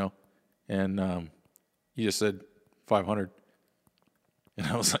bump, And he just said 500. And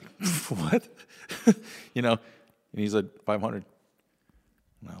I was like, what? And he said 500.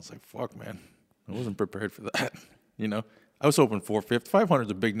 And I was like, fuck, man. I wasn't prepared for that. I was hoping 450. 500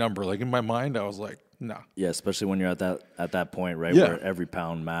 is a big number. Like, in my mind, I was like, no. Yeah, especially when you're at that point, right, Yeah. where every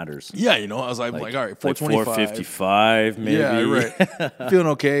pound matters. Yeah, you know, I was like, all right, 425. 455 maybe. Yeah, right. Feeling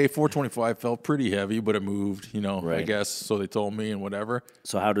okay. 425 felt pretty heavy, but it moved, you know, I Right. guess. So they told me and whatever.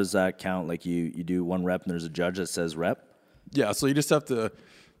 So how does that count? Like you do one rep and there's a judge that says rep? Yeah, so you just have to,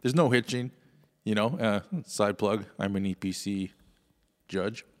 there's no hitching, you know, side plug. I'm an EPC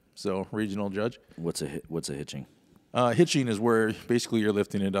judge, so regional judge. What's a hitching? Hitching is where basically you're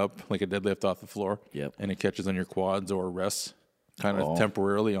lifting it up like a deadlift off the floor. Yep. And it catches on your quads or rests kind of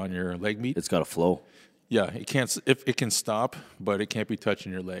temporarily on your leg meat. It's got to flow. Yeah, it can't. If it can stop, but it can't be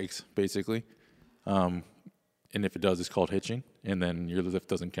touching your legs, basically. And if it does, it's called hitching, and then your lift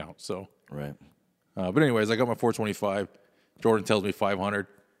doesn't count. So, Right. but anyways, I got my 425. Jordan tells me 500,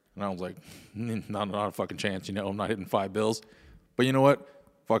 and I was like, not a fucking chance. You know, I'm not hitting 5 bills. But you know what?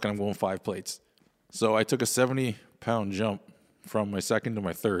 Fucking, I'm going 5 plates. So I took a 70-pound jump from my second to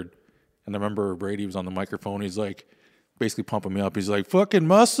my third, and I remember Brady was on the microphone. He's like, basically pumping me up. He's like, fucking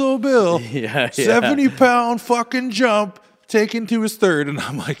muscle Bill. Yeah. 70-pound fucking jump taken to his third. And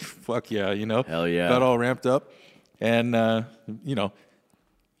I'm like, fuck yeah, you know. Hell yeah. Got all ramped up. And, you know,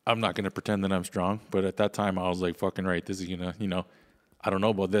 I'm not going to pretend that I'm strong. But at that time, I was like, fucking right. This is going to, you know, I don't know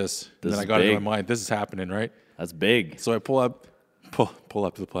about this. And then I got it in my mind. This is happening, right? That's big. So I pull up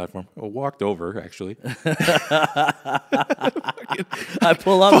to the platform. I walked over, actually. I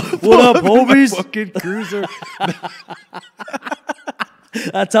pull up. What up, homies? Fucking cruiser.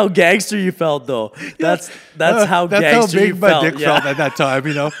 That's how gangster you felt, though. That's how gangster big you my felt. dick felt at that time,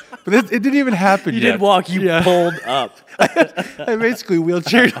 you know. But it didn't even happen You yet. didn't walk. You pulled up. I basically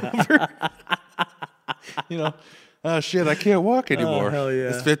wheelchaired over. You know, oh shit, I can't walk anymore. hell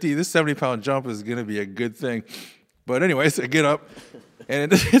yeah. This 70-pound jump is gonna be a good thing. But anyways, I get up,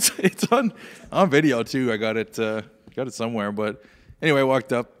 and it's on video too. I got it somewhere. But anyway, I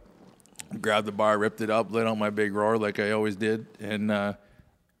walked up, grabbed the bar, ripped it up, let out my big roar like I always did, and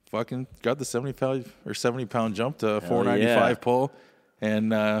fucking got the 70-pound jump to 495 pull,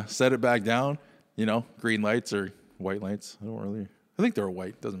 and set it back down. You know, green lights or white lights. I think they were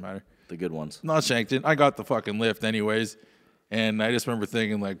white. Doesn't matter. The good ones. Not shanked it. I got the fucking lift anyways. And I just remember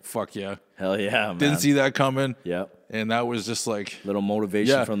thinking like, fuck yeah. Hell yeah, man. Didn't see that coming. Yep. And that was just like. Little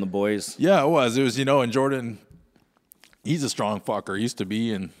motivation Yeah. from the boys. Yeah, it was. It was, you know, and Jordan, he's a strong fucker. Used to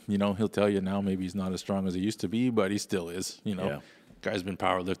be. And, you know, he'll tell you now maybe he's not as strong as he used to be, but he still is, you know. Yeah. Guy's been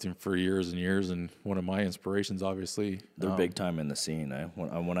powerlifting for years and years. And one of my inspirations, obviously. They're big time in the scene.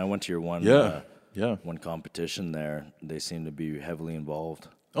 When I went to your one one competition there, they seem to be heavily involved.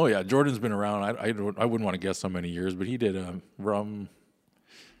 Oh, yeah. Jordan's been around. I wouldn't want to guess how many years, but he did rum.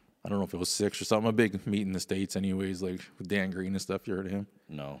 I don't know if it was 6 or something. A big meet in the States anyways, like with Dan Green and stuff. You heard of him?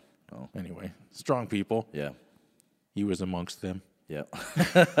 No. Anyway, strong people. Yeah. He was amongst them. Yeah.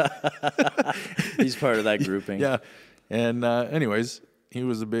 He's part of that grouping. Yeah. And anyways, he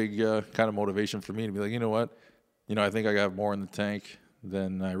was a big kind of motivation for me to be like, you know what? You know, I think I got more in the tank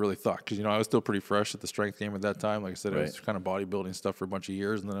than I really thought. Because, you know, I was still pretty fresh at the strength game at that time. Like I said, I was kind of bodybuilding stuff for a bunch of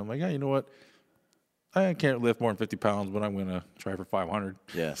years. And then I'm like, yeah, you know what? I can't lift more than 50 pounds, but I'm going to try for 500.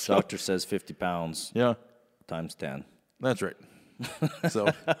 Yeah. So, doctor says 50 pounds. Yeah. Times 10. That's right. So.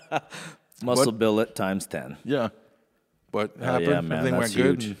 Muscle billet times 10. Yeah. But it happened. Yeah, man, Everything that's went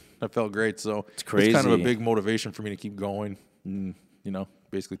good. huge. And I felt great. So it's crazy. It's kind of a big motivation for me to keep going. And, you know,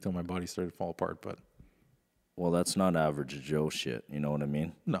 basically till my body started to fall apart. But well, that's not average Joe shit. You know what I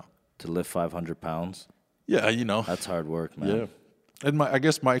mean? No. To lift 500 pounds. Yeah, you know. That's hard work, man. Yeah. And I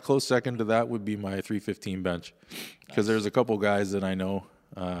guess my close second to that would be my 315 bench. Because there's a couple guys that I know.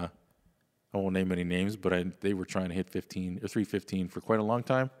 I won't name any names, but they were trying to hit 15 or 315 for quite a long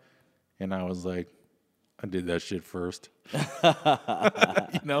time. And I was like, I did that shit first.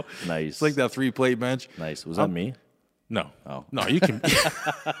 You know? Nice. It's like that 3-plate bench. Nice. Was that me? No. Oh. No, you can.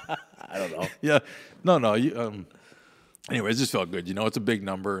 I don't know. Yeah. No. You. Anyways, it just felt good. You know, it's a big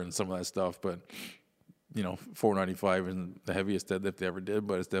number and some of that stuff, but you know, 495 isn't the heaviest deadlift they ever did,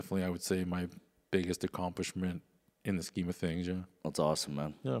 but it's definitely, I would say, my biggest accomplishment in the scheme of things. Yeah. That's awesome,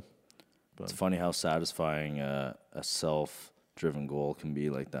 man. Yeah. But it's funny how satisfying a self-driven goal can be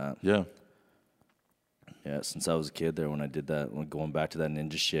like that. Yeah. Yeah. Since I was a kid there, when I did that, when going back to that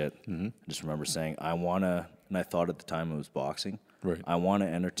ninja shit, I just remember saying, I want to, and I thought at the time it was boxing. Right. I want to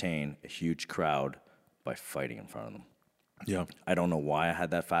entertain a huge crowd by fighting in front of them. Yeah. I don't know why I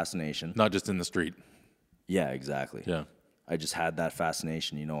had that fascination. Not just in the street. Yeah, exactly. Yeah. I just had that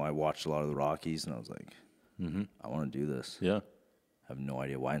fascination. You know, I watched a lot of the Rockies, and I was like, I want to do this. Yeah. I have no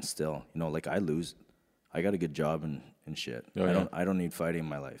idea why. And still, you know, like I got a good job and shit. Oh, I don't need fighting in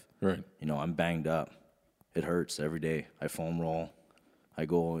my life. Right. You know, I'm banged up. It hurts every day. I foam roll. I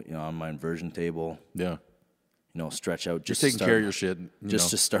go, on my inversion table, Yeah. Stretch out. Just taking care of your shit. To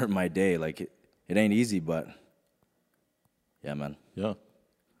start my day. Like, it ain't easy, but yeah, man. Yeah.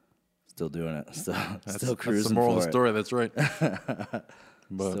 Still doing it. Still That's cruising the moral for of the story. That's right.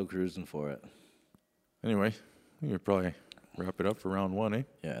 But still cruising for it. anyway, we could probably wrap it up for round 1, eh?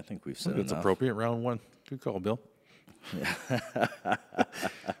 Yeah, I think we've I said think it's enough. appropriate. Round 1. Good call, Bill. Yeah.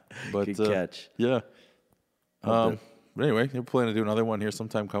 But, Good catch. Yeah. But anyway, we're planning to do another one here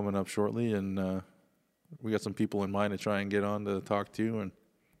sometime coming up shortly, and we got some people in mind to try and get on to talk to and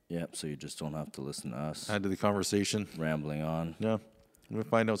Yep, so you just don't have to listen to us add to the conversation. rambling on. Yeah. We'll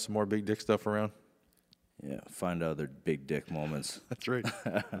find out some more big dick stuff around. Yeah, find out their big dick moments. That's right.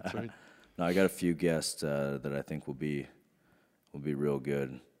 That's right. No, I got a few guests that I think will be real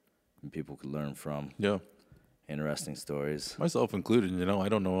good and people could learn from. Yeah. Interesting stories. Myself included, I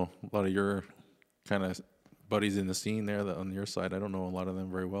don't know a lot of your kind of buddies in the scene there that on your side. I don't know a lot of them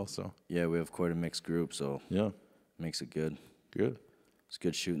very well, so. Yeah, we have quite a mixed group, so Yeah. makes it good. Good. It's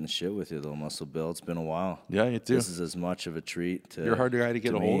good shooting the shit with you, though, Muscle Bill. It's been a while. Yeah, you too. This is as much of a treat to. You're a hard guy to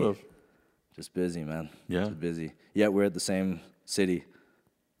get a hold me. of. Just busy, man. Yeah. Just busy. Yeah, we're at the same city.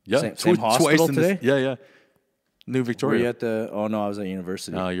 Yeah. Same hospital today? Yeah. New Were Victoria. you at the? Oh no, I was at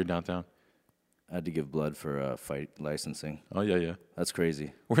university. Oh, you're downtown. I had to give blood for fight licensing. Oh, yeah. That's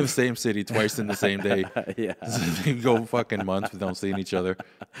crazy. We're in the same city twice in the same day. Yeah, We go fucking months without seeing each other.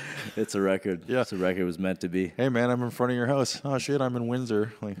 it's a record. Yeah. It's a record. It was meant to be. Hey, man, I'm in front of your house. Oh, shit, I'm in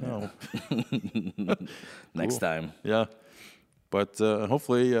Windsor. Like, oh. Next Cool. time. Yeah. But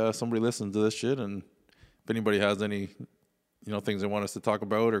hopefully somebody listens to this shit, and if anybody has any, things they want us to talk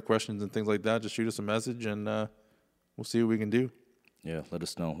about or questions and things like that, just shoot us a message, and we'll see what we can do. Yeah, let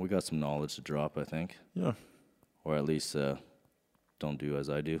us know. We got some knowledge to drop, I think. Yeah. Or at least don't do as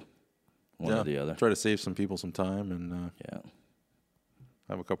I do. One yeah. or the other. Try to save some people some time and Yeah.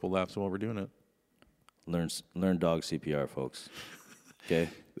 have a couple laps while we're doing it. Learn dog CPR, folks. Okay?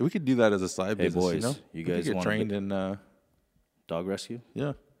 We could do that as a side Hey, business, boys, you you We could guys get wanna trained in, Dog rescue?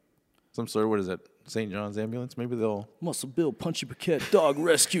 yeah, some sort of, what is that, St. John's Ambulance? Maybe they'll, Muscle Bill Punchy Paquette Dog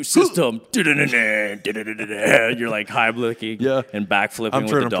Rescue System. You're like high blicking Yeah. and backflipping I'm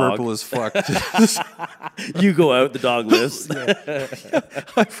with turning the dog. purple as fuck. You go out, the dog lifts.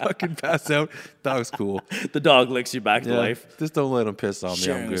 I fucking pass out. Dog's cool. The dog licks you back to Yeah, life. just don't let him piss on me. I'm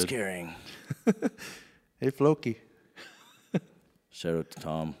Sharing is good. caring. Hey, Floki. Shout out to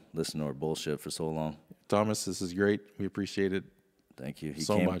Tom. Listen to our bullshit for so long. Thomas, this is great. We appreciate it. Thank you. He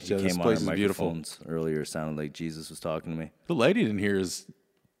So came, much. He Yeah, this came on place our is beautiful. microphones earlier. It sounded like Jesus was talking to me. The lighting in here is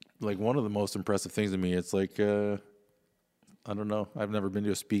like one of the most impressive things to me. It's like, I don't know. I've never been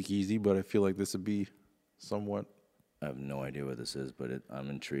to a speakeasy, but I feel like this would be somewhat. I have no idea what this is, but I'm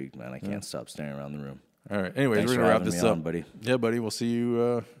intrigued, man. I can't stop staring around the room. All right. Anyways, Thanks we're for going to wrap having this me up. on, buddy. Yeah, buddy. We'll see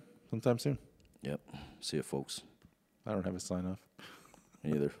you sometime soon. Yep. See you, folks. I don't have a sign off.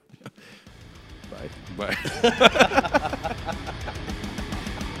 Me either. Bye. Bye.